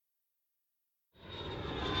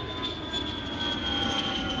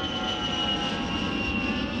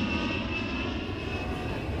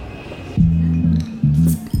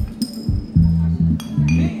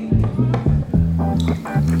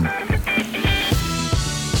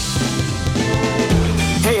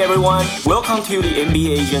everyone. Welcome to the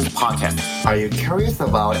MBA Agents podcast. Are you curious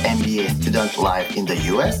about MBA student life in the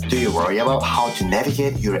US? Do you worry about how to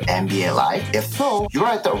navigate your MBA life? If so, you're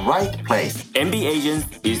at the right place. MBA Agents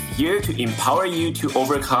is here to empower you to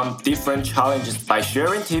overcome different challenges by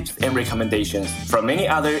sharing tips and recommendations from many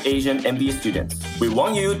other Asian MBA students. We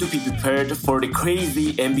want you to be prepared for the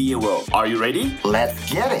crazy MBA world. Are you ready?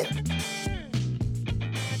 Let's get it!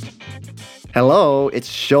 Hello, it's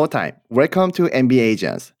showtime. Welcome to MBA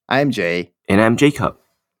Agents. I'm Jay. And I'm Jacob.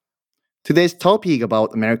 Today's topic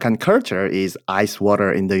about American culture is ice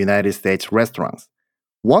water in the United States restaurants.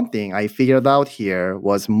 One thing I figured out here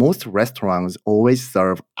was most restaurants always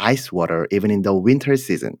serve ice water even in the winter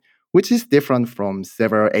season, which is different from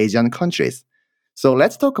several Asian countries. So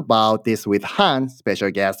let's talk about this with Han,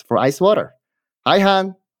 special guest for ice water. Hi,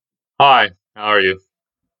 Han. Hi, how are you?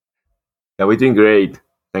 Yeah, we're doing great.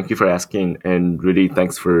 Thank you for asking, and really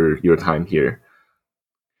thanks for your time here.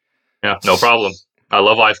 Yeah, no problem. I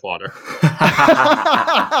love ice water.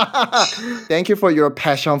 Thank you for your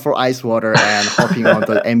passion for ice water and hopping on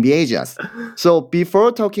the MBA Agents. So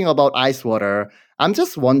before talking about ice water, I'm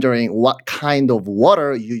just wondering what kind of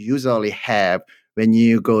water you usually have when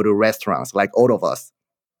you go to restaurants, like all of us.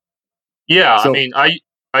 Yeah, So-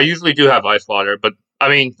 I usually do have ice water, but I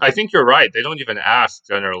think you're right. They don't even ask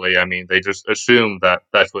generally. They just assume that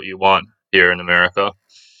that's what you want here in America.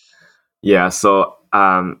 Yeah, so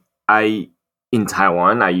in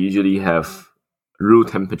Taiwan, I usually have room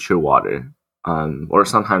temperature water, or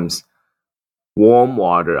sometimes warm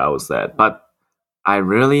water, I would say. But I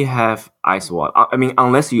rarely have ice water.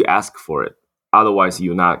 Unless you ask for it. Otherwise,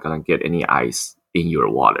 you're not gonna get any ice in your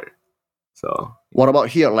water. So What about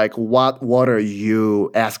here? Like what water you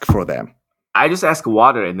ask for them? I just ask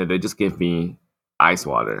water, and then they just give me ice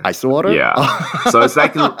water. Ice water? Yeah. So it's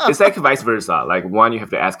like vice versa. Like one you have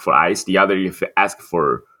to ask for ice, the other you have to ask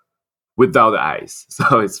for without the ice.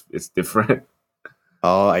 So it's different.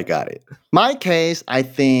 Oh, I got it. My case, I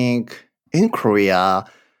think in Korea,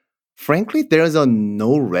 frankly, there's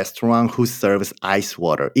no restaurant who serves ice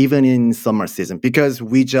water, even in summer season, because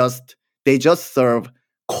they just serve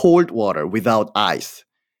cold water without ice.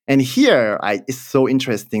 And here, it's so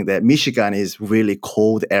interesting that Michigan is really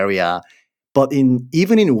cold area, but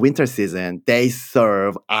even in winter season, they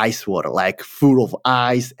serve ice water, like full of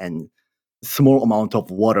ice and small amount of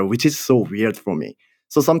water, which is so weird for me.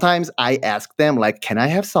 So sometimes I ask them, like, can I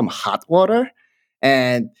have some hot water?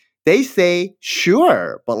 And they say,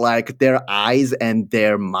 sure, but like their eyes and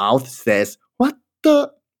their mouth says,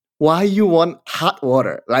 why you want hot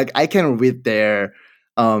water? Like I can read their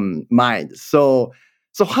mind. So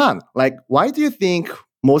Han, like, why do you think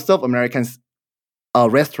most of Americans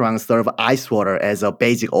restaurants serve ice water as a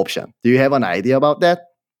basic option? Do you have an idea about that?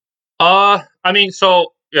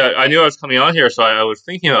 Yeah, I knew I was coming on here, so I was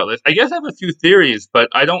thinking about this. I guess I have a few theories, but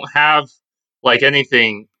I don't have like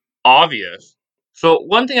anything obvious. So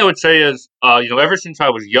one thing I would say is, ever since I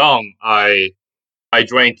was young, I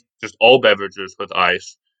drank just all beverages with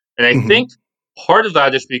ice, and I Mhm. think part of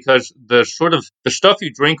that is because the stuff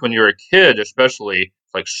you drink when you're a kid, especially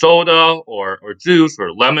like soda or juice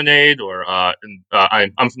or lemonade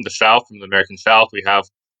I'm from the South, from the American South. We have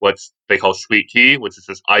what they call sweet tea, which is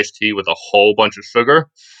just iced tea with a whole bunch of sugar.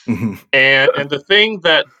 Mhm. And the thing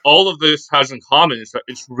that all of this has in common is that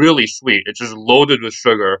it's really sweet. It's just loaded with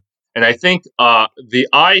sugar, and I think the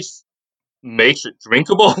ice makes it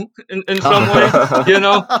drinkable in some way.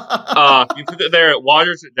 You put it there, it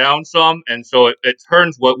waters it down some, and so it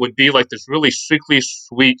turns what would be like this really sickly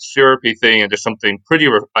sweet syrupy thing into something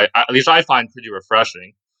at least I find pretty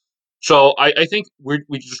refreshing. So I think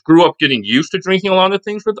we just grew up getting used to drinking a lot of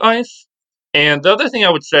things with ice. And the other thing I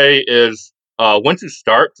would say is once you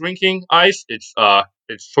start drinking ice, it's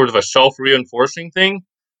sort of a self-reinforcing thing,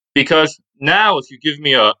 because now if you give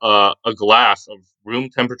me a glass of room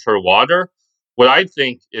temperature water, what I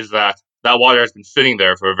think is that water has been sitting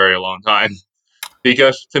there for a very long time.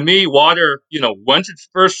 Because to me, water, once it's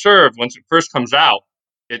first served, once it first comes out,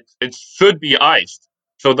 it should be iced.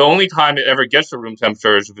 So the only time it ever gets to room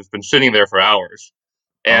temperature is if it's been sitting there for hours.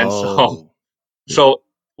 And so Oh. so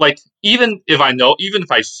like even if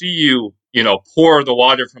I see you, pour the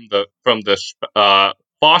water from the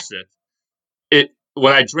faucet, it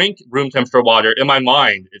when I drink room temperature water, in my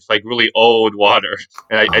mind, it's like really old water,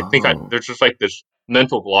 and I think Oh. there's just like this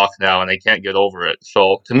mental block now, and I can't get over it.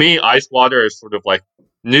 So to me, ice water is sort of like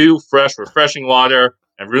new, fresh, refreshing water,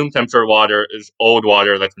 and room temperature water is old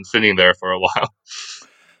water that's been sitting there for a while.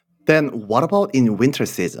 Then what about in winter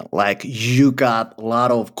season? Like you got a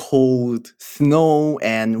lot of cold snow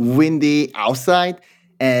and windy outside,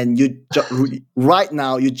 and right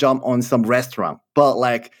now you jump on some restaurant. but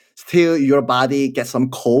like still your body gets some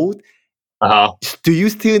cold, Uh-huh. do you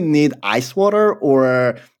still need ice water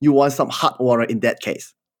or you want some hot water in that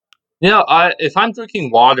case? Yeah, if I'm drinking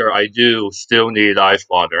water, I do still need ice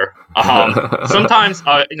water. Sometimes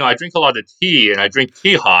I drink a lot of tea and I drink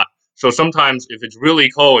tea hot. So sometimes if it's really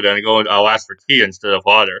cold, then I'll ask for tea instead of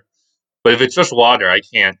water. But if it's just water, I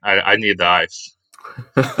can't. I need the ice.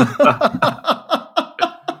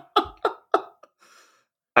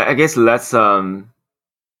 I guess that's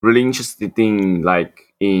really interesting thing.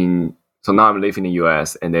 So now I'm living in the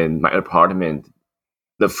US, and then my apartment,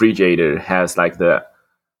 the refrigerator has like the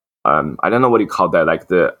I don't know what you call that, like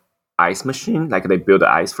the ice machine, like they build the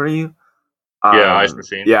ice for you. Yeah, ice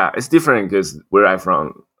machine. Yeah, it's different because where I'm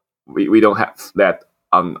from, we don't have that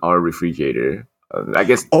on our refrigerator. I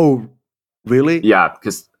guess. Oh, really? Yeah,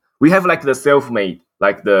 because we have like the self-made,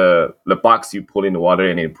 like the box you put in the water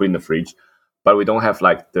and then put in the fridge, but we don't have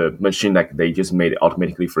like the machine like they just made it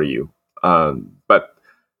automatically for you. But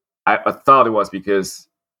I thought it was because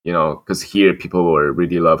because here people were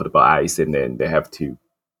really loved about ice, and then they have to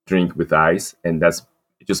drink with ice, and that's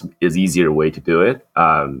just is easier way to do it.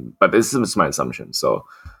 But this is my assumption, so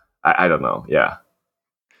I don't know. Yeah.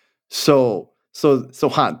 So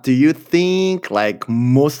Han, do you think like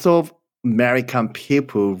most of American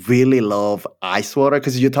people really love ice water?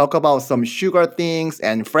 Because you talk about some sugar things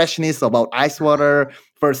and freshness about ice water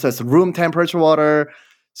versus room temperature water.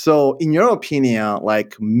 So in your opinion,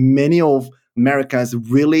 like many of Americans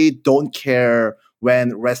really don't care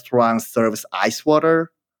when restaurants serves ice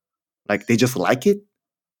water? Like they just like it?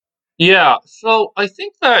 Yeah, so I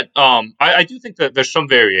think that I do think that there's some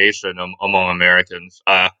variation among Americans.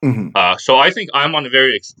 Mhm. So I think I'm on the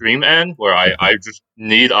very extreme end where I just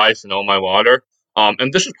need ice in all my water.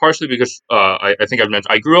 And this is partially because I think I've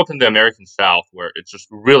mentioned I grew up in the American South where it's just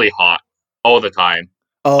really hot all the time.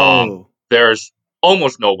 Oh. There's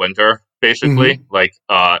almost no winter basically. Mhm. Like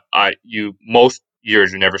most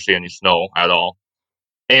years you never see any snow at all.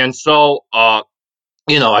 And so I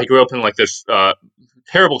grew up in like this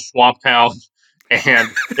terrible swamp town, and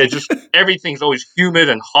it just everything's always humid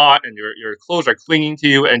and hot, and your clothes are clinging to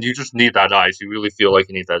you, and you just need that ice. You really feel like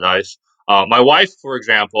you need that ice. My wife, for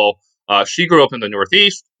example, she grew up in the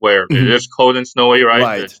Northeast where it Mhm. is cold and snowy, right?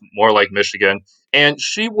 Right. It's more like Michigan, and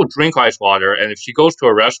she will drink ice water. And if she goes to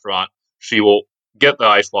a restaurant, she will get the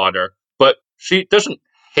ice water, but she doesn't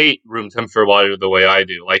hate room temperature water the way I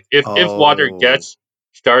do. Like if water Oh.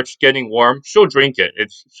 starts getting warm, she'll drink it.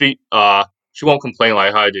 She won't complain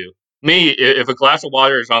like I do. Me, if a glass of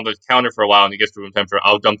water is on the counter for a while and it gets to room temperature,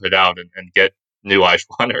 I'll dump it out and get new ice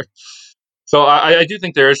water. So I do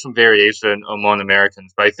think there is some variation among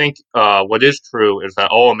Americans, but I think what is true is that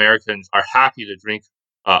all Americans are happy to drink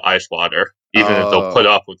ice water, even if they'll put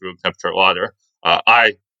Oh. up with room temperature water.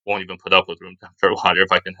 I won't even put up with room temperature water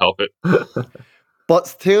if I can help it. But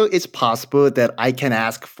still, it's possible that I can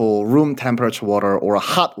ask for room temperature water or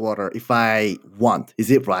hot water if I want. Is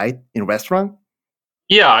it right in restaurant?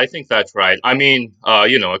 Yeah, I think that's right. I mean,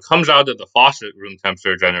 it comes out of the faucet room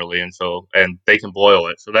temperature generally, and they can boil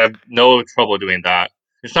it, so they have no trouble doing that.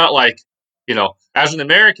 It's not like, as an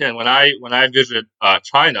American, when I visit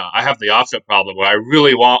China, I have the opposite problem where I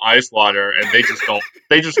really want ice water, and they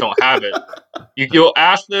just don't have it. You'll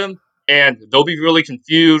ask them, and they'll be really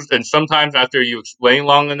confused, and sometimes after you explain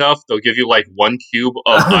long enough, they'll give you like 1 cube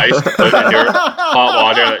of ice to put in your hot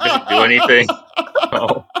water that doesn't do anything.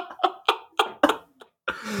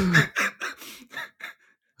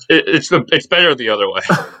 So it's better the other way.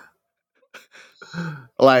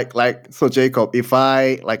 So Jacob, if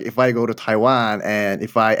I go to Taiwan and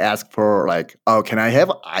if I ask for like, oh, can I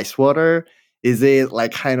have ice water? Is it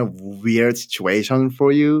like kind of weird situation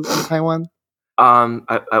for you in Taiwan?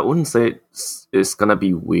 I wouldn't say it's gonna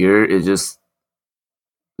be weird. It's just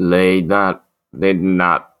they not.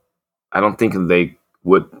 I don't think they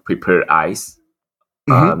would prepare ice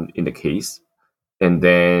Mhm. in the case, and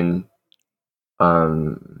then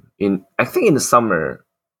in I think in the summer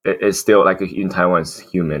it's still like in Taiwan it's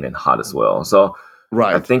humid and hot as well. So I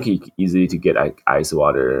Right. think it's easy to get like ice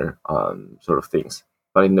water sort of things.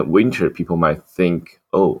 But in the winter, people might think,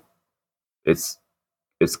 oh, it's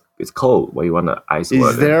it's cold. Why you want the ice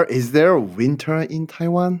water? Is there winter in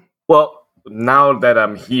Taiwan? Well, now that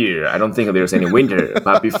I'm here, I don't think there's any winter.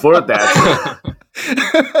 But before that,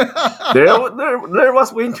 there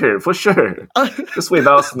was winter for sure, just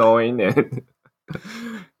without snowing and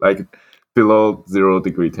like below 0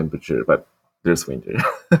 degree temperature. But there's winter.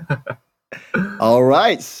 All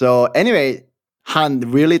right. So anyway, Han,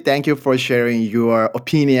 really thank you for sharing your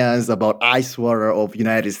opinions about ice water of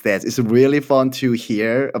United States. It's really fun to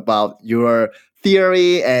hear about your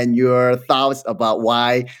theory and your thoughts about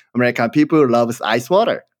why American people loves ice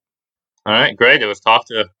water. All right, great. It was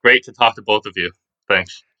great to talk to both of you.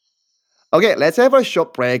 Thanks. Okay, let's have a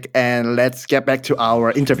short break and let's get back to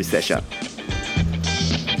our interview session.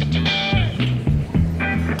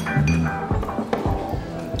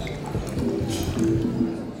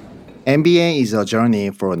 MBA is a journey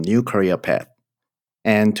for a new career path.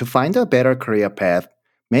 And to find a better career path,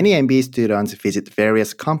 many MBA students visit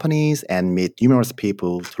various companies and meet numerous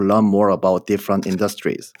people to learn more about different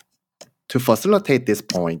industries. To facilitate this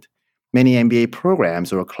point, many MBA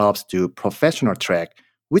programs or clubs do professional track,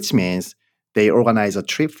 which means they organize a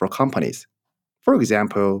trip for companies. For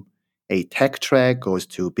example, a tech track goes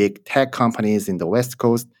to big tech companies in the West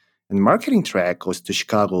Coast, and marketing track goes to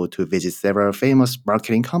Chicago to visit several famous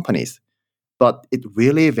marketing companies. But it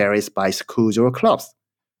really varies by schools or clubs.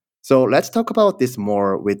 So let's talk about this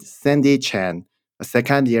more with Sandy Chen, a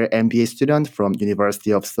second-year MBA student from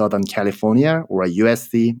University of Southern California or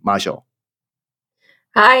USC Marshall.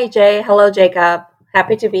 Hi, Jay. Hello, Jacob.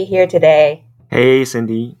 Happy to be here today. Hey,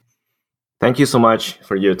 Cindy. Thank you so much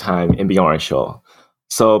for your time in being on our show.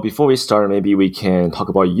 So before we start, maybe we can talk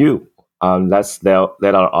about you. Let's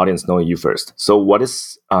let our audience know you first. So where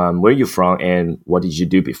are you from and what did you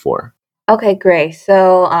do before? Okay, great.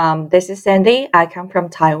 So this is Sandy. I come from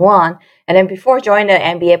Taiwan. And then before joining the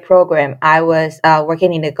MBA program, I was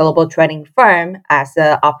working in a global training firm as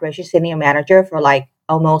an operations senior manager for like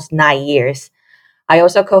almost 9 years. I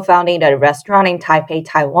also co-founded a restaurant in Taipei,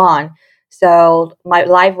 Taiwan. So my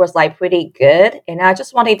life was like pretty good. And I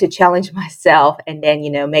just wanted to challenge myself and then,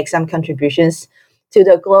 make some contributions to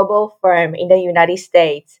the global firm in the United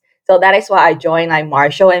States. So that is why I joined like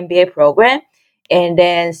Marshall MBA program. And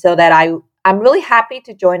then so that I'm really happy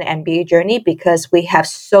to join the MBA journey because we have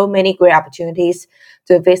so many great opportunities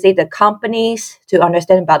to visit the companies, to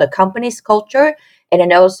understand about the company's culture, and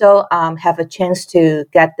then also have a chance to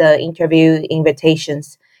get the interview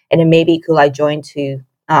invitations, and then maybe could I join to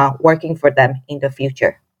working for them in the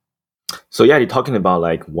future. So yeah, you're talking about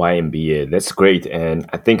like why MBA. That's great, and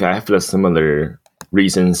I think I have the similar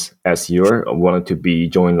reasons as you wanted to be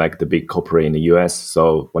join like the big corporate in the US.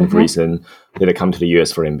 So one reason that I come to the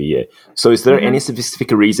US for MBA. So is there any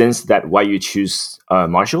specific reasons that why you choose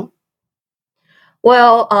Marshall?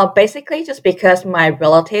 Well, basically just because my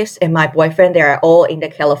relatives and my boyfriend, they are all in the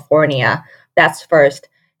California. That's first.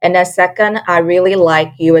 And then second, I really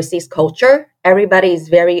like USC's culture. Everybody is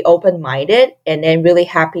very open-minded and then really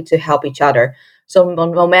happy to help each other. So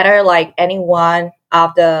no matter like anyone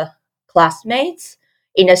of the classmates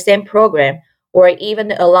in the same program or even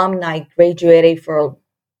the alumni graduated for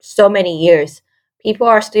so many years, people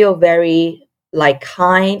are still very like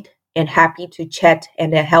kind and happy to chat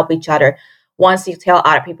and then help each other once you tell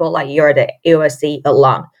other people like you're the USC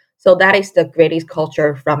alum. So that is the greatest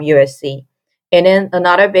culture from USC. And then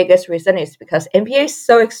another biggest reason is because MBA is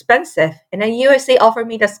so expensive and then USC offered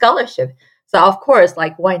me the scholarship. So of course,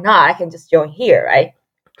 like why not? I can just join here, right?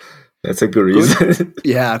 That's a good reason.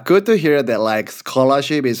 Yeah, good to hear that like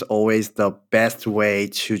scholarship is always the best way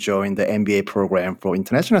to join the MBA program for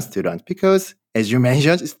international students because as you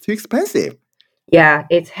mentioned, it's too expensive. Yeah,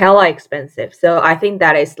 it's hella expensive. So I think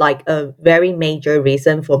that is like a very major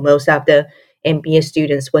reason for most of the MBA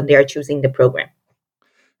students when they are choosing the program.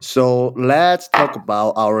 So let's talk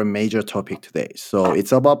about our major topic today. So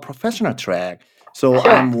it's about professional track. So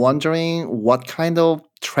Sure. I'm wondering what kind of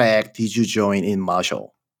track did you join in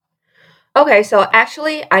Marshall? Okay, so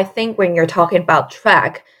actually, I think when you're talking about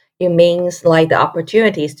track, it means like the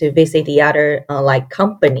opportunities to visit the other like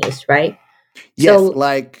companies, right? Yes, So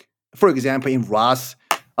like for example, in Ross,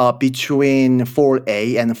 between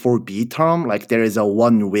 4A and 4B term, like there is a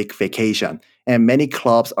 1 week vacation. And many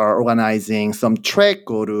clubs are organizing some trek,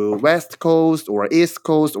 go to West Coast or East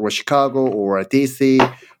Coast or Chicago or DC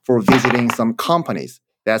for visiting some companies.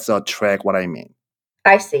 That's a trek, what I mean.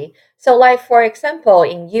 I see. So like for example,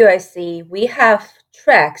 in USC, we have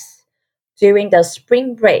tracks during the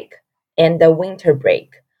spring break and the winter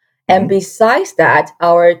break. And besides that,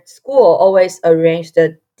 our school always arranged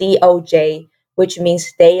the DOJ, which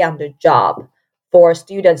means day on the job, for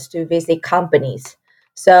students to visit companies.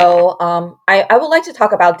 So I would like to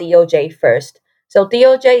talk about DOJ first. So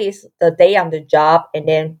DOJ is the day on the job, and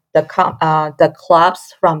then the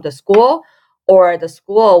clubs from the school or the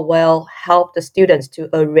school will help the students to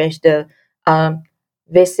arrange the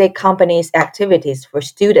visit companies activities for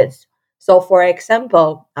students. So for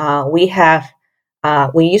example, we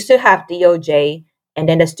used to have DOJ, and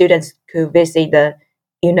then the students could visit the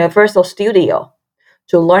Universal Studio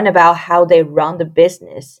to learn about how they run the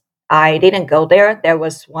business. I didn't go there. There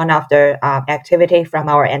was one of the activity from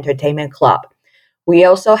our entertainment club. We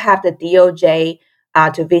also have the DOJ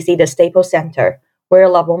to visit the Staples Center, where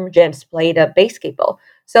LeBron James played the basketball.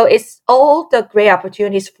 So it's all the great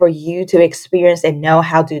opportunities for you to experience and know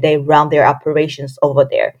how do they run their operations over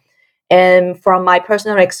there. And from my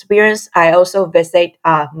personal experience, I also visit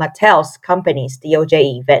Mattel's company's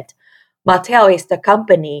DOJ event. Mattel is the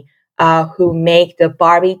company who make the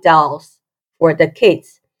Barbie dolls for the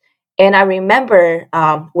kids. And I remember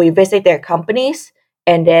we visit their companies,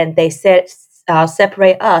 and then they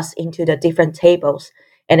separate us into the different tables,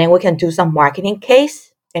 and then we can do some marketing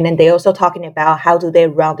case. And then they also talking about how do they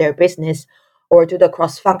run their business or do the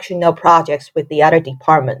cross-functional projects with the other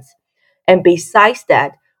departments. And besides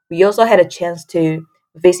that, we also had a chance to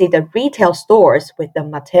visit the retail stores with the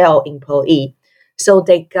Mattel employee. So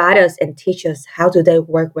they guide us and teach us how do they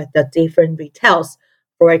work with the different retails,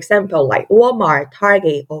 for example, like Walmart,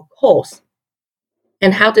 Target, or Kohl's.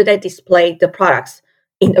 And how do they display the products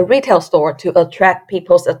in a retail store to attract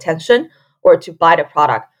people's attention or to buy the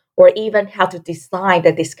product, or even how to design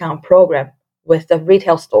the discount program with the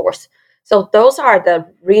retail stores. So those are the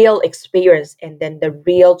real experience and then the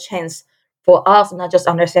real chance for us not just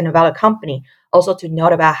understand about a company, also to know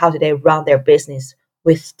about how do they run their business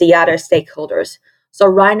with the other stakeholders. So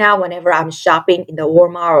right now, whenever I'm shopping in the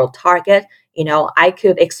Walmart or Target, I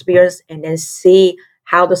could experience and then see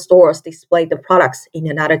how the stores display the products in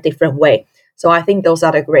another different way. So I think those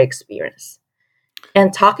are the great experience.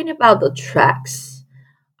 And talking about the tracks,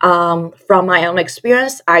 from my own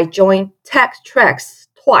experience, I joined tech tracks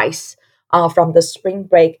twice from the spring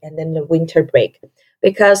break and then the winter break.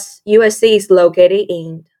 Because USC is located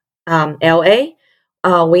in LA,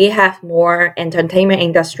 we have more entertainment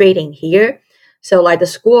industry in here. So like the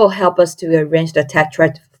school help us to arrange the tech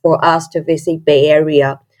track for us to visit Bay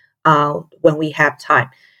Area when we have time.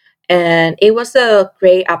 And it was a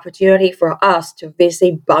great opportunity for us to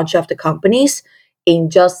visit a bunch of the companies in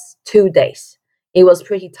just 2 days. It was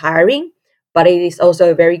pretty tiring, but it is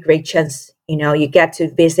also a very great chance. You get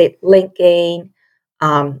to visit LinkedIn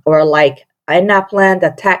or like Anaplan,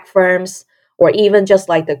 the tech firms, or even just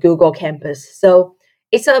like the Google campus. So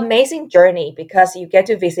it's an amazing journey because you get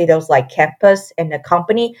to visit those like campus and the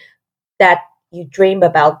company that you dream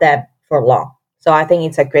about them for long. So I think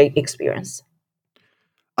it's a great experience.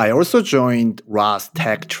 I also joined Ross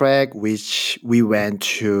Tech Track, which we went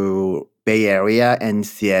to Bay Area and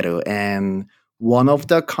Seattle. And one of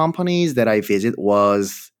the companies that I visit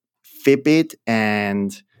was Fitbit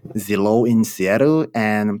and Zillow in Seattle.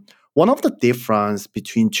 And one of the difference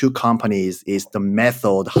between two companies is the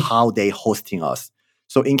method how they hosting us.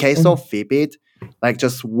 So in case of Fitbit, like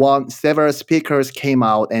just several speakers came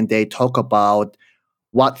out and they talk about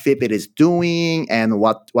what Fitbit is doing and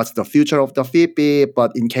what's the future of the Fitbit.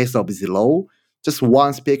 But in case of Zillow, just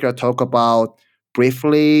one speaker talk about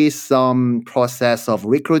briefly some process of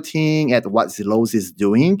recruiting and what Zillow is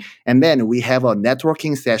doing. And then we have a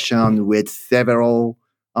networking session with several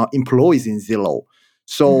employees in Zillow.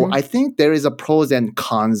 So I think there is a pros and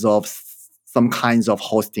cons of some kinds of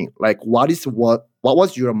hosting. Like what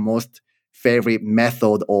was your most favorite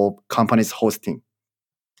method of companies hosting?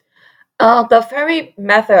 The favorite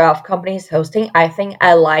method of companies hosting, I think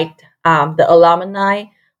I liked the alumni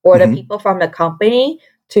or the people from the company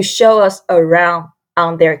to show us around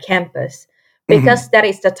on their campus, because that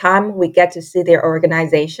is the time we get to see their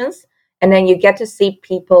organizations, and then you get to see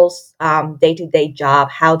people's day-to-day job,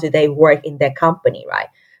 how do they work in their company, right?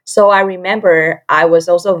 So I remember I was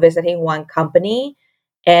also visiting one company,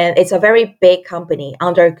 and it's a very big company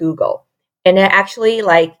under Google. And then actually,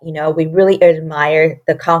 we really admire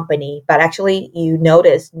the company, but actually you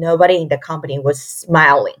notice nobody in the company was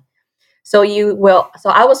smiling. So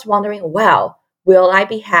I was wondering, wow, will I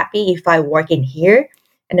be happy if I work in here?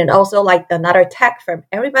 And then also like another tech firm,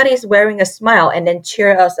 everybody is wearing a smile and then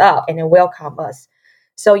cheer us up and then welcome us.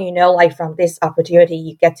 So, like from this opportunity,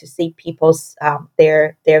 you get to see people's,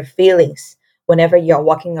 their feelings whenever you're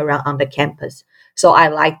walking around on the campus. So I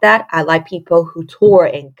like that. I like people who tour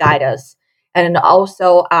and guide us. And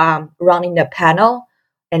also running the panel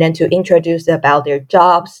and then to introduce about their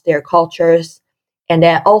jobs, their cultures, and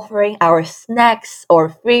then offering our snacks or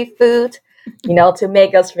free food, to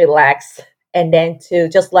make us relax and then to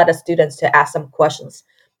just let the students to ask some questions.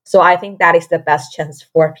 So I think that is the best chance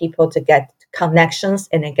for people to get connections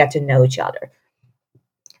and then get to know each other.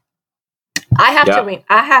 I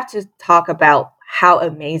have to talk about how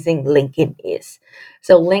amazing LinkedIn is.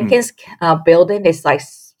 So LinkedIn's building is like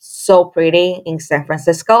so pretty in San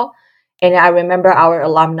Francisco. And I remember our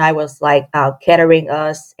alumni was like catering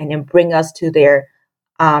us and then bring us to their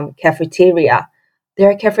cafeteria.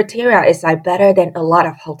 Their cafeteria is like better than a lot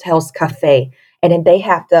of hotels cafe. And then they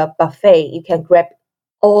have the buffet. You can grab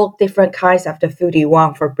all different kinds of the food you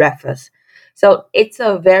want for breakfast. So it's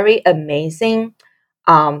a very amazing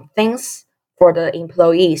things for the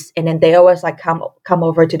employees, and then they always like come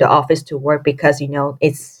over to the office to work because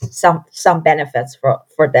it's some benefits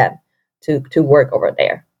for them to work over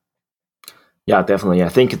there. Yeah, definitely. I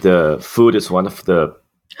think the food is one of the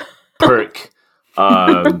perk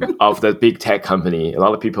of the big tech company. A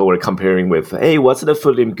lot of people were comparing with, hey, what's the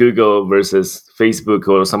food in Google versus Facebook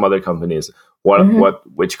or some other companies?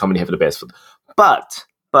 Which company have the best food?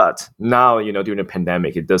 But now, during the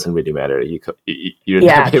pandemic, it doesn't really matter. You're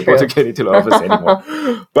not able to get into the office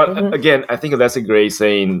anymore. But again, I think that's a great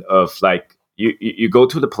saying of like, you go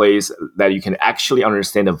to the place that you can actually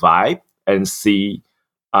understand the vibe and see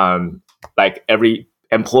like every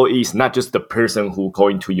employee is not just the person who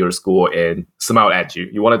going to your school and smile at you.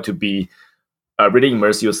 You want it to be really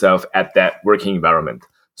immerse yourself at that working environment.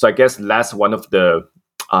 So I guess that's one of the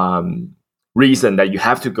reason that you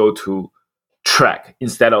have to go to track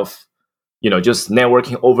instead of just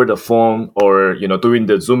networking over the phone or doing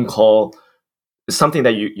the Zoom call. It's something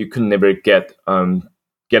that you could never get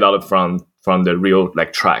out of from the real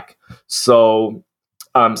like track. So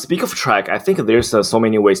speak of track, I think there's so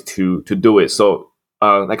many ways to do it. So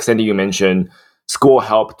like Sandy, you mentioned school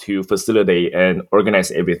help to facilitate and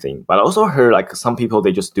organize everything, but I also heard like some people,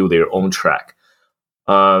 they just do their own track.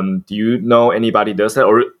 Do you know anybody does that,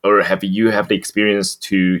 or have you have the experience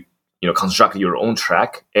to construct your own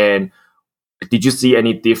track? And did you see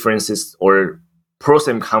any differences or pros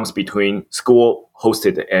and cons between school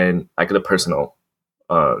hosted and like the personal,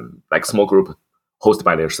 like small group hosted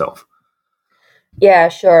by themselves? Yeah,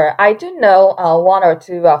 sure. I do know one or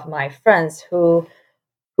two of my friends who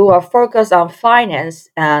are focused on finance,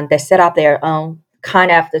 and they set up their own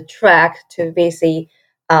kind of the track to visit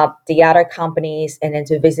the other companies and then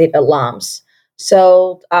to visit alums.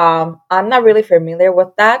 So I'm not really familiar with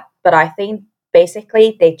that, but I think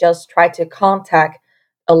basically they just try to contact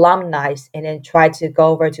alumni and then try to go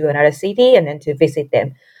over to another city and then to visit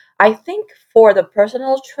them. I think for the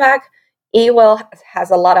personal track, it will has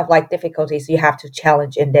a lot of like difficulties you have to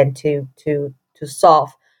challenge and then to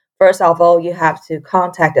solve. First of all, you have to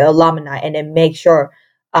contact the alumni and then make sure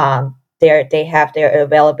they have their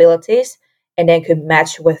availabilities and then could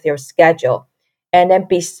match with your schedule. And then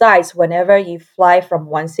besides, whenever you fly from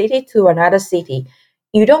one city to another city,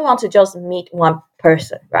 you don't want to just meet one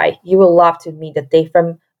person, right? You will love to meet the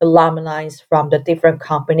different alumni from the different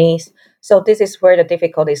companies. So this is where the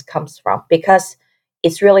difficulties comes from, because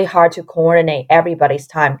it's really hard to coordinate everybody's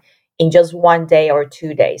time in just 1 day or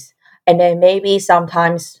 2 days. And then maybe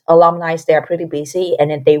sometimes alumni, they're pretty busy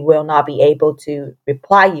and then they will not be able to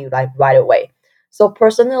reply you like right away. So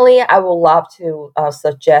personally, I would love to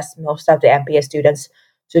suggest most of the MBA students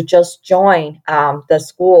to just join the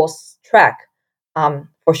school's track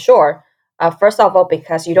for sure. First of all,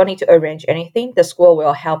 because you don't need to arrange anything, the school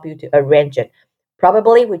will help you to arrange it.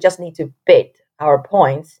 Probably we just need to bid our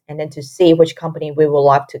points and then to see which company we would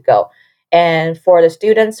love to go. And for the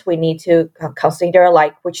students, we need to consider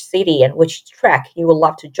like which city and which track you would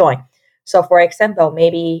love to join. So for example,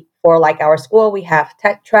 maybe for like our school, we have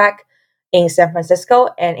tech track in San Francisco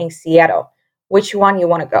and in Seattle. Which one you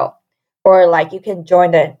want to go? Or like you can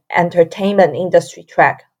join the entertainment industry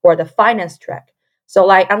track or the finance track. So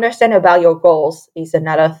like understand about your goals is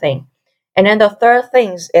another thing. And then the third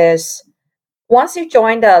thing is once you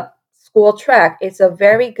join the school track, it's a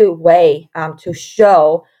very good way to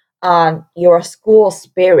show your school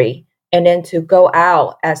spirit and then to go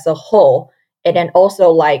out as a whole. And then also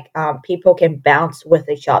like people can bounce with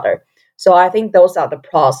each other. So I think those are the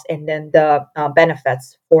pros and then the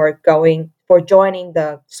benefits for joining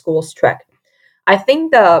the school's track. I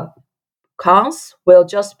think the cons will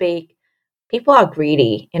just be people are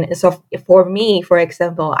greedy. And so for me, for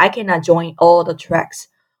example, I cannot join all the tracks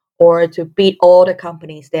or to beat all the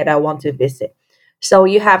companies that I want to visit. So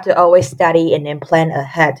you have to always study and then plan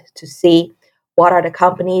ahead to see what are the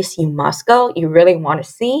companies you must go, you really want to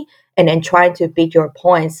see, and then try to beat your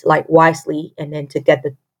points like wisely and then to get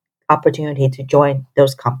the opportunity to join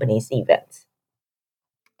those companies' events.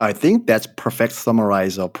 I think that's perfect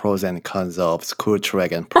summarize of pros and cons of school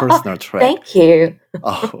track and personal track. Thank you.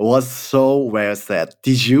 It was so well said.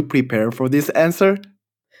 Did you prepare for this answer?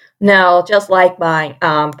 No, just like my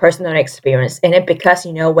personal experience. And it because,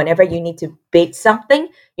 whenever you need to beat something,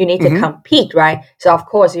 you need to compete, right? So of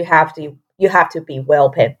course you have to be well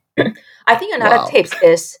paid. I think another tips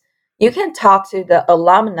is you can talk to the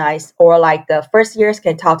alumni, or like the first years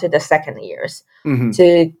can talk to the second years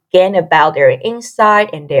to gain about their insight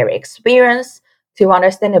and their experience, to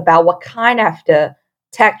understand about what kind of the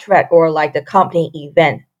tech track or like the company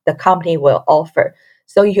event the company will offer.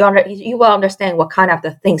 So you will understand what kind of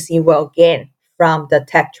the things you will gain from the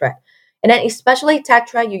tech track. And then especially tech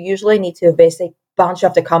track, you usually need to visit a bunch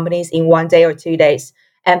of the companies in 1 day or 2 days.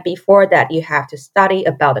 And before that, you have to study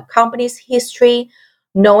about the company's history,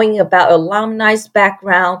 knowing about alumni's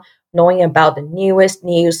background, knowing about the newest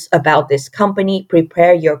news about this company,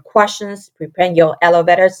 prepare your questions, prepare your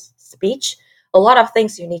elevator speech, a lot of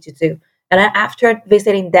things you need to do. And then after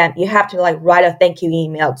visiting them, you have to like write a thank you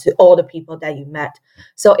email to all the people that you met.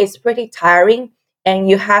 So it's pretty tiring, and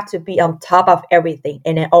you have to be on top of everything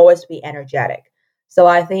and then always be energetic. So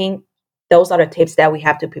I think those are the tips that we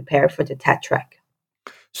have to prepare for the tech track.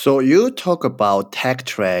 So you talk about tech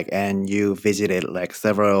track and you visited like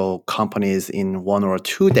several companies in 1 or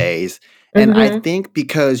 2 days. And I think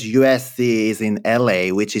because USC is in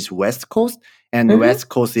LA, which is West Coast, and West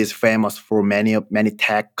Coast is famous for many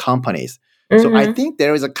tech companies. So I think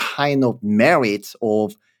there is a kind of merit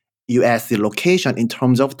of USC location in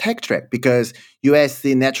terms of tech track, because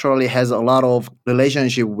USC naturally has a lot of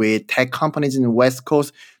relationship with tech companies in the West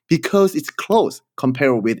Coast because it's close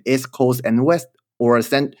compared with East Coast and West or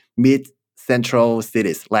mid-central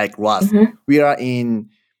cities like Ross. We are in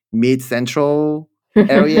mid-central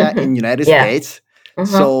area in United States.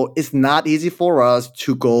 So it's not easy for us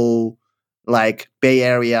to go like Bay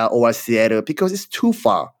Area or Seattle because it's too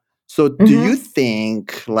far. So do you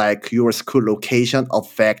think like your school location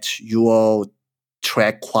affects your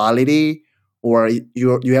track quality, or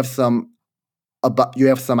you have some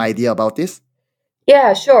idea about this?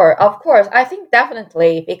 Yeah, sure. Of course. I think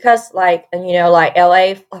definitely, because like, like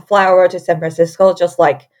LA, fly over to San Francisco, just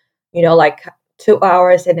like, like 2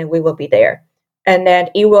 hours and then we will be there. And then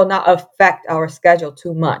it will not affect our schedule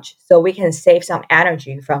too much. So we can save some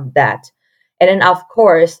energy from that. And then of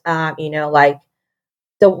course, like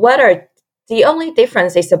the weather, the only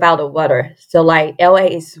difference is about the weather. So like LA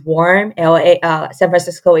is warm, San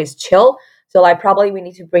Francisco is chill. So like probably we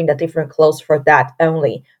need to bring the different clothes for that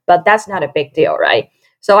only, but that's not a big deal, right?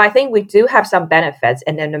 So I think we do have some benefits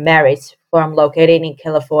and then the merits from locating in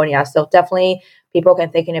California. So definitely people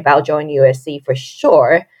can thinking about joining USC for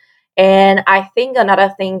sure. And I think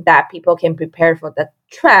another thing that people can prepare for the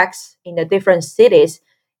tracks in the different cities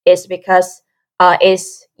is because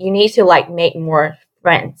is you need to like make more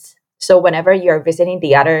friends. So whenever you're visiting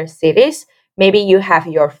the other cities, maybe you have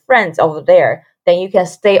your friends over there, then you can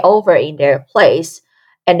stay over in their place,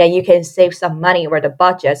 and then you can save some money or the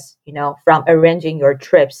budgets, from arranging your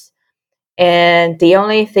trips. And the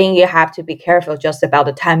only thing you have to be careful just about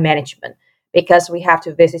the time management, because we have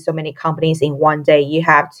to visit so many companies in 1 day. You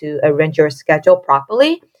have to arrange your schedule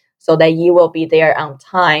properly so that you will be there on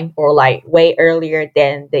time or like way earlier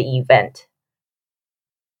than the event.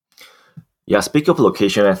 Yeah, speak of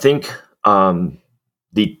location, I think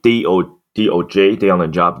the DOJ, day on the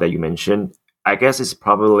job that you mentioned, I guess it's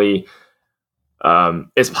probably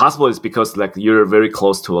it's possible it's because like you're very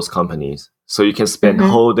close to those companies, so you can spend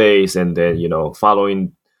whole days and then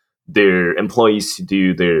following their employees to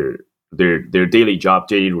do their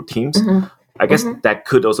daily routines. I guess that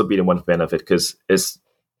could also be the one benefit, because it's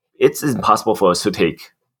impossible for us to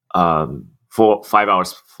take 4-5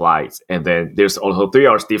 hours flights, and then there's also 3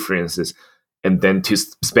 hours differences, and then to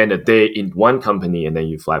spend a day in one company and then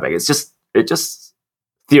you fly back. It just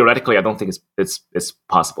theoretically, I don't think it's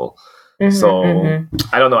possible. So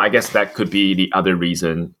I don't know. I guess that could be the other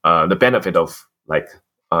reason. The benefit of like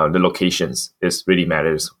the locations is really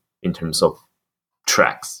matters in terms of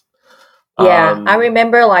tracks. Yeah, I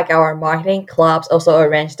remember like our marketing clubs also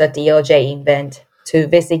arranged a DOJ event to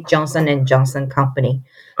visit Johnson & Johnson company.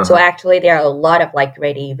 So actually there are a lot of like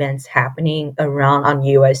great events happening around on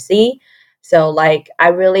USC. So like I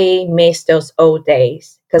really miss those old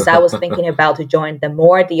days, because I was thinking about to join the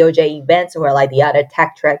more DOJ events or like the other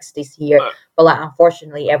tech tracks this year. But like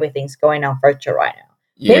unfortunately everything's going on virtual right now.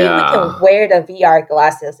 Maybe we can wear the VR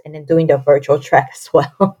glasses and then doing the virtual track as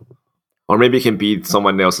well. Or maybe it can be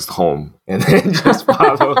someone else's home and then just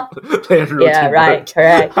follow their routine. Yeah, right,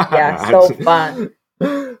 correct. Yeah, so fun.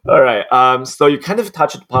 All right. So you kind of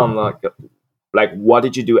touched upon like what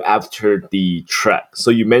did you do after the track? So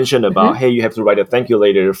you mentioned about hey, you have to write a thank you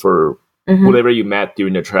letter for whoever you met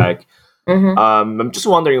during the track. I'm just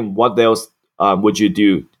wondering what else would you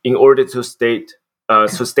do in order to stay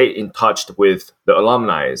in touch with the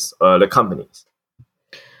alumni, the companies?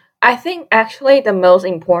 I think actually the most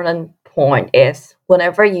important point is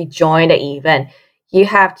whenever you join the event, you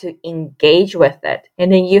have to engage with it,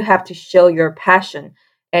 and then you have to show your passion,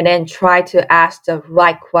 and then try to ask the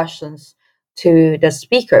right questions to the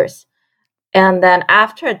speakers. And then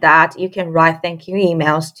after that, you can write thank you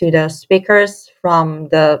emails to the speakers from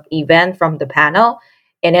the event, from the panel.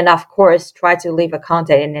 And then, of course, try to leave a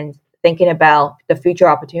contact and then thinking about the future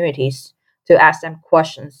opportunities to ask them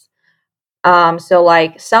questions. So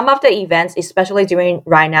like some of the events, especially during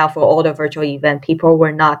right now for all the virtual event, people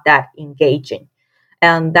were not that engaging.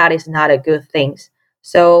 And that is not a good thing.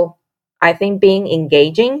 So I think being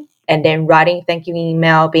engaging and then writing thank you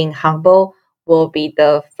email, being humble will be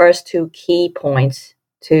the first two key points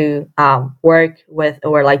to work with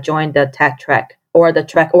or like join the tech track or the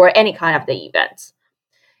track or any kind of the events.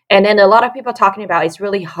 And then a lot of people talking about it's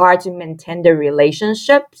really hard to maintain the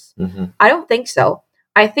relationships. I don't think so.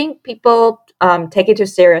 I think people take it too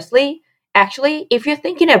seriously. Actually, if you're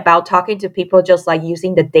thinking about talking to people just like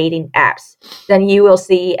using the dating apps, then you will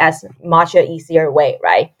see as much an easier way,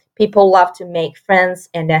 right? People love to make friends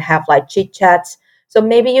and then have like chit chats. So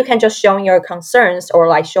maybe you can just show your concerns or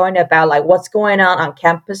like showing about like what's going on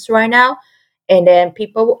campus right now. And then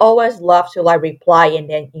people always love to like reply and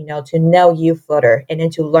then, to know you further and then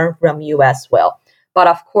to learn from you as well. But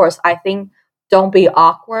of course, I think don't be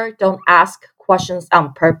awkward. Don't ask questions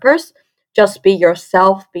on purpose. Just be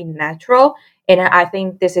yourself, be natural. And I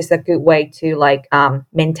think this is a good way to like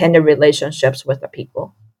maintain the relationships with the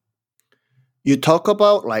people. You talk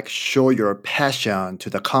about like show your passion to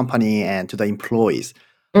the company and to the employees.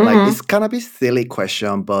 Mm-hmm. Like it's gonna be silly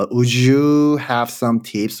question, but would you have some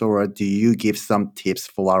tips or do you give some tips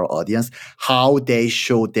for our audience how they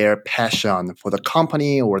show their passion for the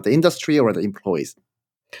company or the industry or the employees?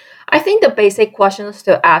 I think the basic questions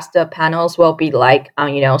to ask the panels will be like,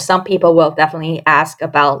 some people will definitely ask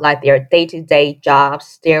about like their day-to-day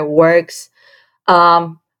jobs, their works.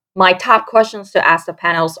 My top questions to ask the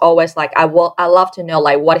panels always like, I love to know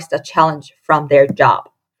like what is the challenge from their job,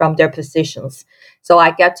 from their positions. So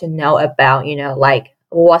I get to know about, like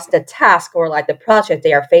what's the task or like the project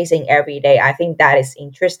they are facing every day. I think that is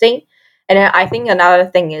interesting. And then I think another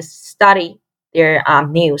thing is study their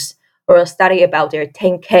news or study about their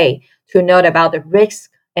 10K to know about the risks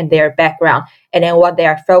and their background and then what they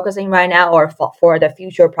are focusing right now or for the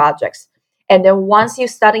future projects. And then once you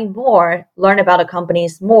study more, learn about the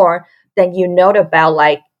companies more, then you know about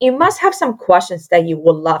like, you must have some questions that you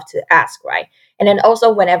would love to ask, right? And then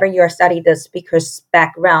also whenever you're studying the speaker's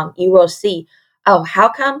background, you will see, oh, how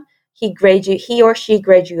come he or she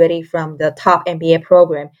graduated from the top MBA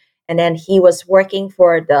program and then he was working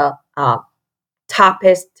for the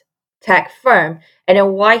toppest tech firm and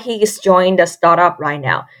then why he is joining the startup right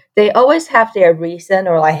now. They always have their reason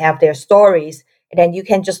or like have their stories and then you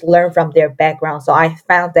can just learn from their background. So I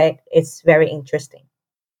found that it's very interesting.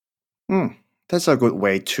 That's a good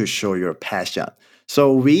way to show your passion.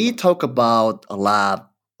 So we talk about a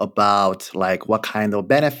lot about like what kind of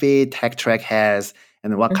benefit Tech Track has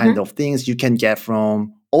and what kind of things you can get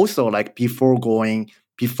from also like before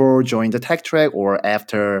joining the Tech Track or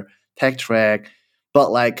after Tech Track.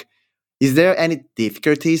 But like, is there any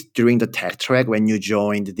difficulties during the Tech Track when you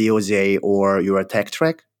joined the DOJ or your Tech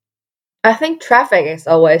Track? I think traffic is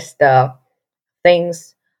always the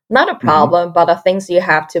things, not a problem, but the things you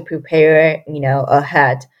have to prepare,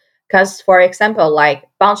 ahead. Because, for example, like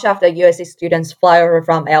bunch of the USC students fly over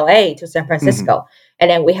from LA to San Francisco,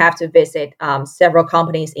 and then we have to visit several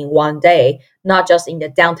companies in one day, not just in the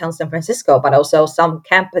downtown San Francisco, but also some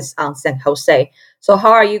campus on San Jose. So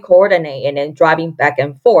how are you coordinating and then driving back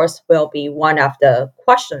and forth will be one of the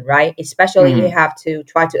questions, right? Especially you have to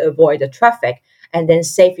try to avoid the traffic and then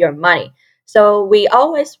save your money. So we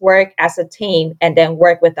always work as a team and then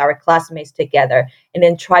work with our classmates together and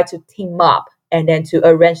then try to team up and then to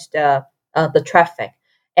arrange the traffic.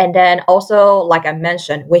 And then also, like I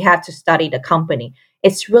mentioned, we have to study the company.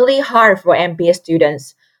 It's really hard for MBA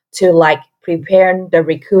students to like prepare the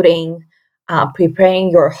recruiting,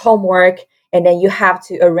 preparing your homework, and then you have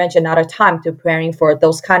to arrange another time to preparing for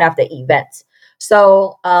those kind of the events.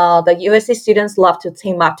 So the USC students love to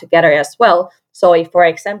team up together as well. So if, for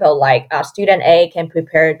example, like student A can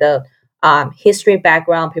prepare the history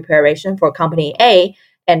background preparation for company A,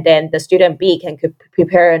 and then the student B can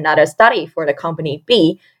prepare another study for the company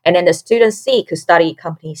B, and then the student C could study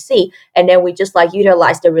company C, and then we just like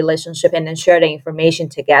utilize the relationship and then share the information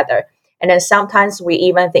together. And then sometimes we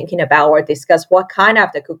even thinking about or discuss what kind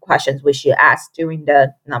of the good questions we should ask during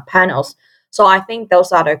the panels. So I think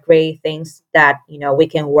those are the great things that we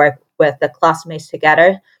can work with the classmates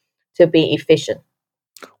together to be efficient.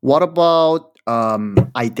 What about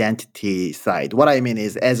identity side. What I mean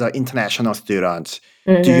is, as an international student,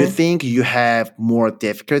 do you Mm-hmm. think you have more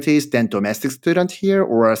difficulties than domestic student here,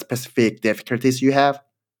 or specific difficulties you have?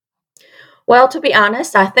 Well, to be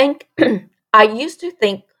honest, I think I used to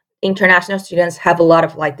think international students have a lot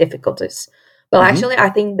of like difficulties. But Mm-hmm. actually, I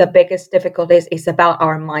think the biggest difficulties is about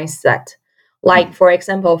our mindset. Like, Mm-hmm. for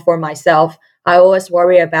example, for myself, I always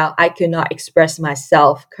worry about I could not express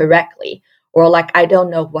myself correctly, or like I don't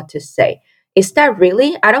know what to say. Is that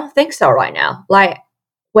really? I don't think so right now. Like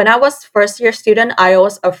when I was first year student, I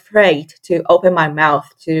was afraid to open my mouth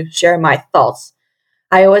to share my thoughts.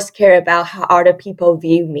 I always care about how other people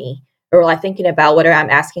view me, or like thinking about whether I'm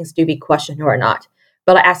asking stupid question or not.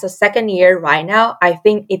 But as a second year right now, I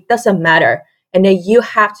think it doesn't matter. And then you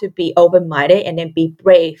have to be open minded and then be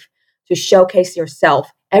brave to showcase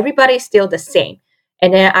yourself. Everybody's still the same.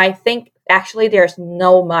 And then I think actually there's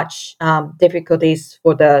no much difficulties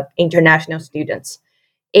for the international students.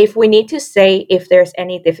 If we need to say if there's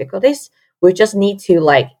any difficulties, we just need to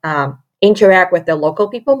like interact with the local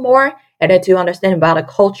people more, and then to understand about the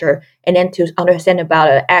culture, and then to understand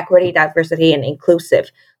about equity, diversity, and inclusive.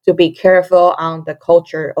 To be careful on the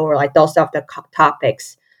culture or like those of the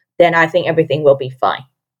topics, then I think everything will be fine.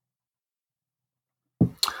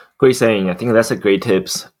 Great saying. I think that's a great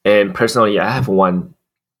tips. And personally, I have one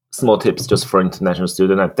small tips just for international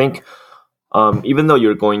student. I think even though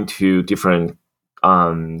you're going to different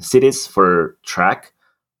cities for track,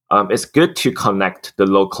 it's good to connect the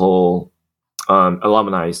local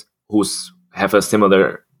alumni who's have a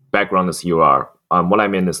similar background as you are. What I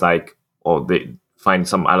mean is like, or they find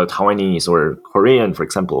some other Taiwanese or Korean, for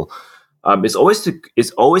example. It's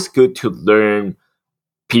always good to learn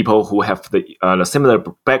people who have the similar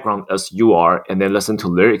background as you are, and then listen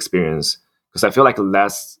to their experience, because I feel like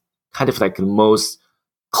that's kind of like the most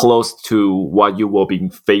close to what you will be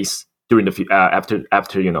faced during after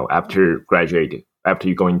graduating, after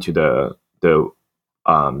you go into the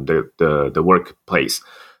workplace.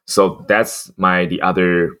 So that's the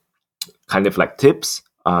other kind of like tips.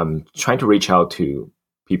 Trying to reach out to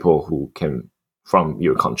people who can from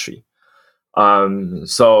your country.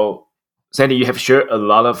 So Sandy, you have shared a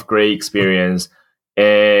lot of great experience,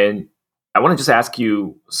 and I want to just ask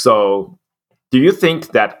you. So, do you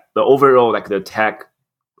think that the overall, like the tech,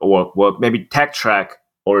 or well, maybe tech track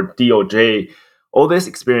or DOJ, all this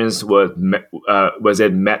experience was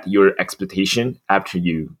it met your expectation after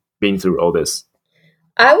you been through all this?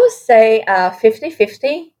 I would say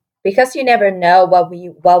 50-50, because you never know what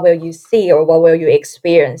will you see or what will you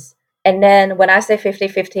experience. And then when I say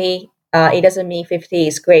 50-50, it doesn't mean 50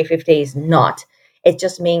 is great, 50 is not. It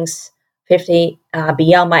just means 50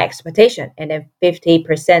 beyond my expectation, and then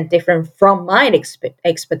 50% different from my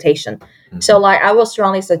expectation. Mm-hmm. So like I will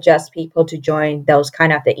strongly suggest people to join those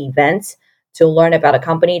kind of the events to learn about the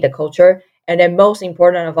company, the culture, and then most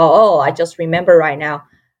important of all, I just remember right now,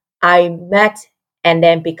 I met and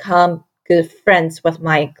then become good friends with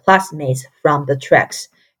my classmates from the treks,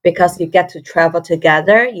 because you get to travel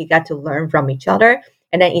together, you get to learn from each other.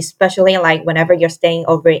 And then especially like whenever you're staying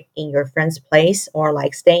over in your friend's place or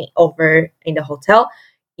like staying over in the hotel,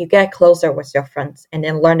 you get closer with your friends and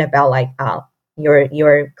then learn about like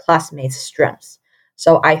your classmates' strengths.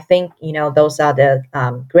 So I think those are the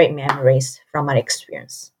great memories from my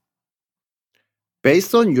experience.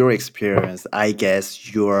 Based on your experience, I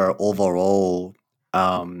guess your overall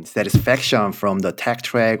satisfaction from the tech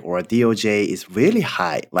track or DOJ is really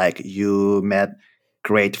high. Like you met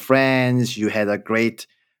great friends, you had a great,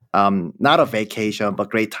 not a vacation, but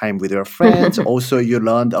great time with your friends. Also, you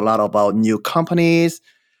learned a lot about new companies.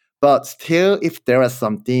 But still, if there is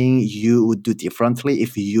something you would do differently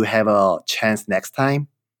if you have a chance next time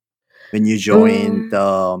when you join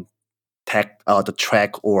Mm, the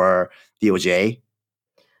track or DOJ.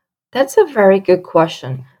 that's a very good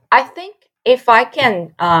question. I think if I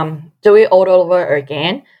can do it all over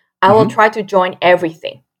again, I will Hmm. try to join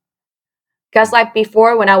everything. Because like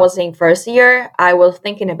before, when I was in first year, I was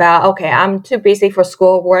thinking about, okay, I'm too busy for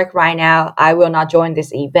school work right now. I will not join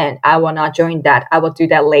this event. I will not join that. I will do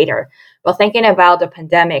that later. But thinking about the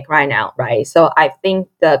pandemic right now, right? So I think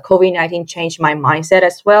the COVID-19 changed my mindset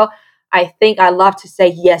as well. I think I love to say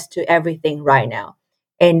yes to everything right now.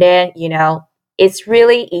 And then, it's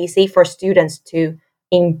really easy for students to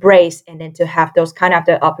embrace and then to have those kind of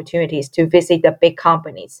the opportunities to visit the big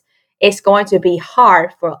companies. It's going to be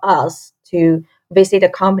hard for us to visit the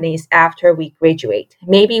companies after we graduate.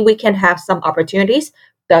 Maybe we can have some opportunities,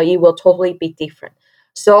 but it will totally be different.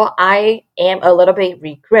 So I am a little bit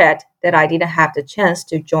regret that I didn't have the chance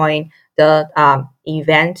to join the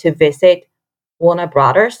event to visit Warner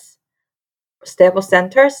Brothers, Staples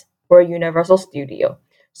Centers, or Universal Studio.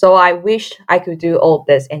 So I wish I could do all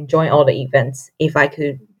this and join all the events if I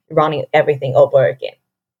could run everything over again.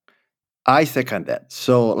 I second that.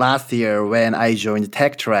 So last year when I joined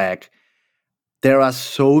Tech Track, there are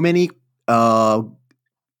so many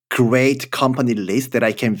great company lists that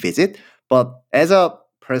I can visit. But as a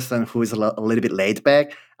person who is a little bit laid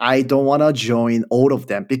back, I don't want to join all of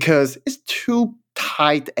them because it's too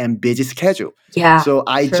tight and busy schedule. Yeah, So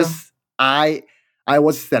I true. just I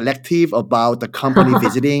was selective about the company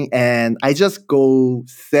visiting, and I just go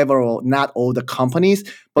several, not all the companies,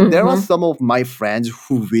 but there are Mhm. some of my friends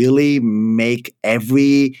who really make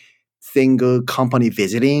every single company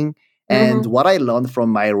visiting. And Mhm. what I learned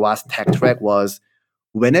from my Ross Tech Track was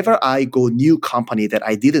whenever I go new company that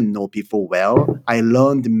I didn't know before well, I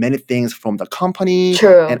learned many things from the company, and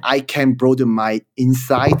True. I can broaden my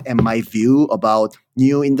insight and my view about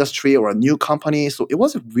new industry or a new company. So it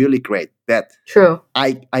was really great that True.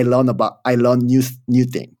 I learned new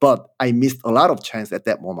thing, but I missed a lot of chance at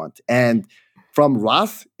that moment. And from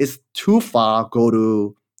Ross, it's too far go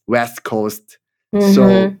to West Coast, so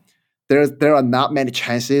Mhm. there are not many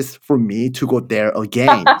chances for me to go there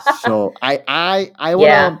again. So I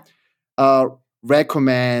Yeah. wanna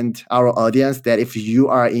recommend our audience that if you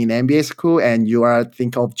are in MBA school and you are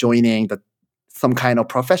think of joining some kind of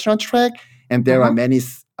professional track, and there are Mhm. many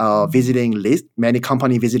visiting list, many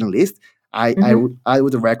company visiting list, Mhm. I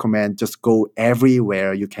would recommend just go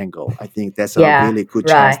everywhere you can go. I think that's a Yeah, really good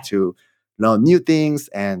chance right. to learn new things,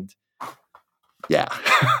 and yeah.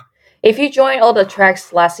 If you join all the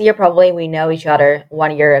tracks last year, probably we know each other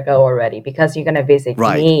 1 year ago already because you're gonna visit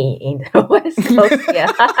Right. me in the West Coast.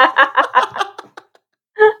 Yeah.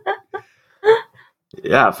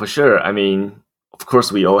 Yeah, for sure. I mean, of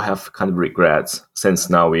course, we all have kind of regrets since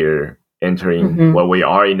now we're entering, Mhm. well, we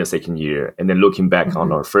are in the second year, and then looking back on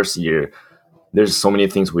Mhm. our first year, there's so many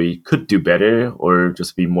things we could do better or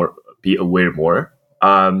just be aware more.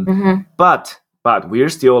 Mhm. But we're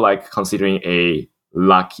still like considering a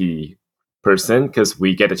lucky person because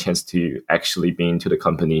we get a chance to actually be into the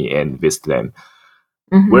company and visit them.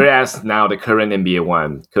 Mhm. Whereas now the current NBA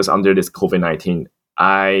one, because under this COVID-19,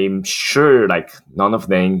 I'm sure like none of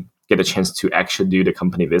them get a chance to actually do the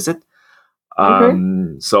company visit.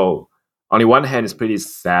 So on the one hand, it's pretty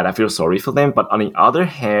sad. I feel sorry for them, but on the other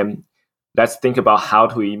hand, let's think about how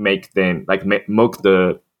do we make them like make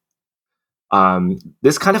the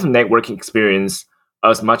this kind of networking experience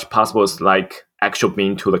as much possible as like actual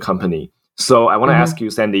being to the company. So I want to ask you,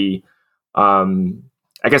 Sandy. Um,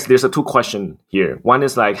 I guess there's a two question here. One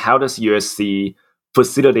is like, how does USC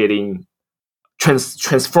facilitating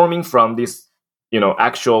transforming from this,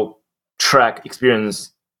 actual track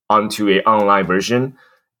experience onto a online version,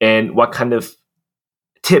 and what kind of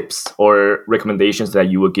tips or recommendations that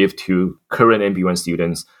you would give to current MB1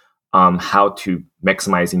 students how to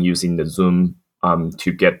maximizing using the Zoom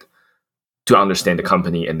to get to understand the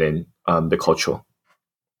company and then the culture.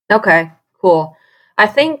 Okay, cool. I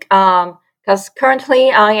think because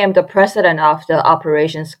currently I am the president of the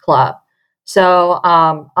operations club, so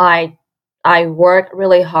I work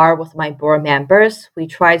really hard with my board members. We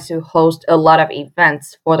try to host a lot of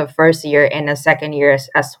events for the first year and the second years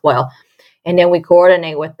as well, and then we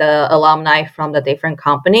coordinate with the alumni from the different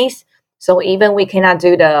companies. So even we cannot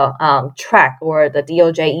do the track or the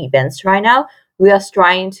DOJ events right now, we are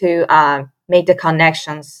trying to make the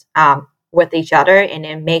connections with each other and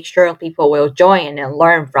then make sure people will join and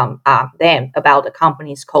learn from them about the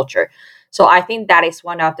company's culture. So I think that is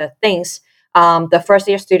one of the things the first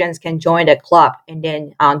year students can join the club and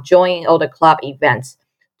then join all the club events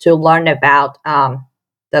to learn about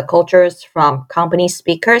the cultures from company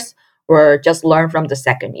speakers or just learn from the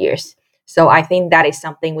second years. So I think that is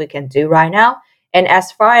something we can do right now. And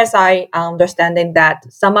as far as I understanding that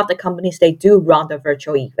some of the companies they do run the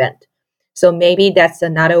virtual event. So maybe that's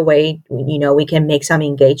another way we can make some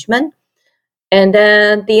engagement. And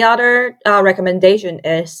then the other recommendation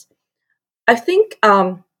is I think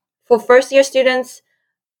for first year students,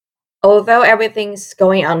 although everything's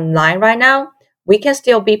going online right now, we can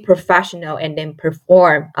still be professional and then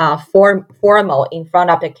perform formal in front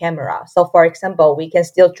of the camera. So, for example, we can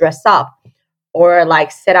still dress up or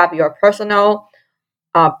like set up your personal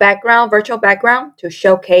virtual background to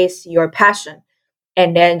showcase your passion.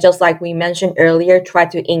 And then, just like we mentioned earlier, try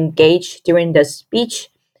to engage during the speech,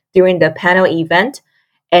 during the panel event,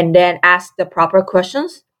 and then ask the proper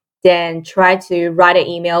questions. Then try to write the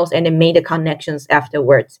emails and then make the connections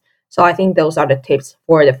afterwards. So I think those are the tips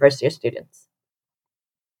for the first year students.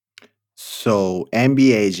 So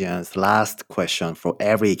MBA agents, last question for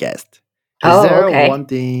every guest. Is there okay. one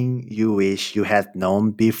thing you wish you had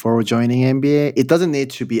known before joining MBA? It doesn't need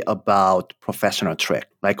to be about professional track.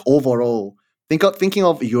 Like overall, thinking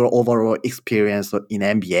of your overall experience in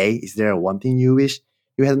MBA. Is there one thing you wish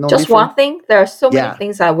you had known Just before? one thing? There are so many Yeah.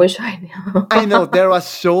 things I wish I knew. I know there are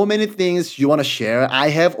so many things you want to share. I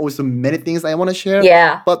have also many things I want to share.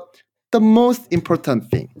 Yeah. But the most important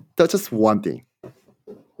thing, that's just one thing.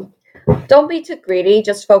 Don't be too greedy.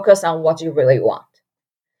 Just focus on what you really want.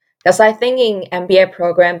 Because I think in MBA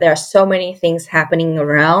program, there are so many things happening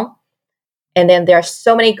around. And then there are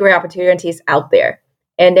so many great opportunities out there.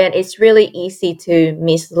 And then it's really easy to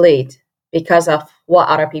mislead because of what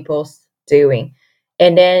other people's doing.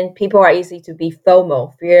 And then people are easy to be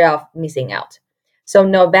FOMO, fear of missing out. So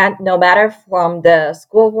no matter from the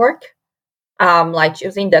schoolwork, like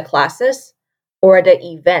choosing the classes or the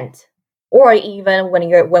event, or even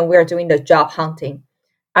when we're doing the job hunting,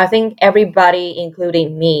 I think everybody,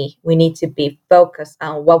 including me, we need to be focused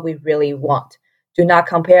on what we really want. Do not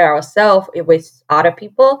compare ourselves with other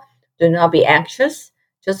people. Do not be anxious.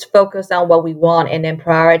 Just focus on what we want and then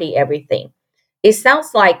priority everything. It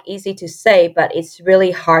sounds like easy to say, but it's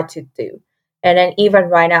really hard to do. And then even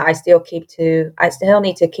right now, I still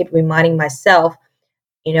need to keep reminding myself,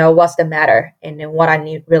 what's the matter, and then what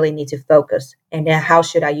I really need to focus, and then how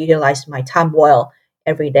should I utilize my time well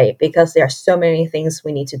every day, because there are so many things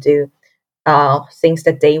we need to do since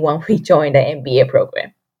the day when we joined the MBA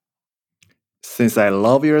program. Since I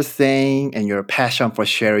love your saying and your passion for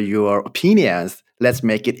sharing your opinions, let's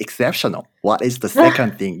make it exceptional. What is the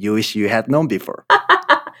second thing you wish you had known before?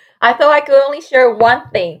 I thought I could only share one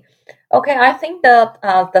thing. Okay, I think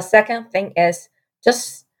the second thing is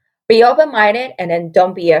just be open-minded and then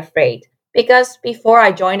don't be afraid. Because before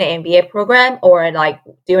I joined the MBA program, or like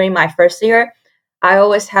during my first year, I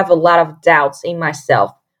always have a lot of doubts in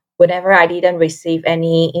myself. Whenever I didn't receive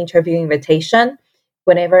any interview invitation,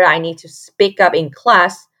 whenever I need to speak up in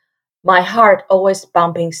class, my heart always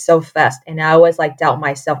bumping so fast, and I always doubt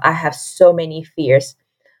myself. I have so many fears.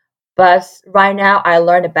 But right now, I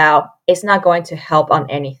learned about it's not going to help on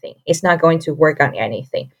anything. It's not going to work on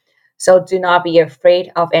anything. So do not be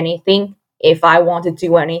afraid of anything. If I want to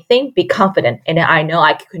do anything, be confident. And then I know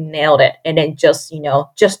I could nail it. And then just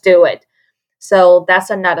do it. So that's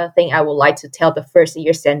another thing I would like to tell the first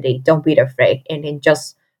year Sandy. Don't be afraid. And then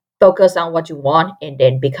just focus on what you want and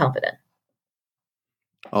then be confident.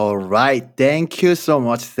 All right. Thank you so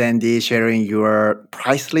much, Sandy, sharing your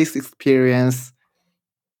priceless experience.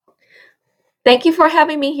 Thank you for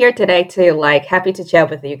having me here today too. Happy to chat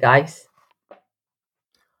with you guys.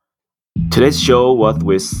 Today's show was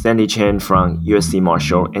with Sandy Chen from USC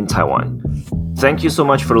Marshall in Taiwan. Thank you so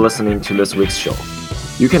much for listening to this week's show.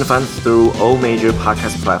 You can find us through all major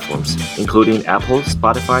podcast platforms, including Apple,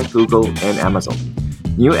 Spotify, Google, and Amazon.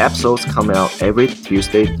 New episodes come out every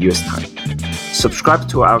Tuesday US time. Subscribe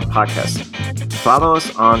to our podcast. Follow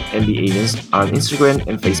us on MBA Agents on Instagram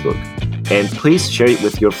and Facebook. And please share it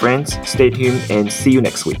with your friends. Stay tuned and see you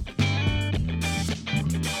next week.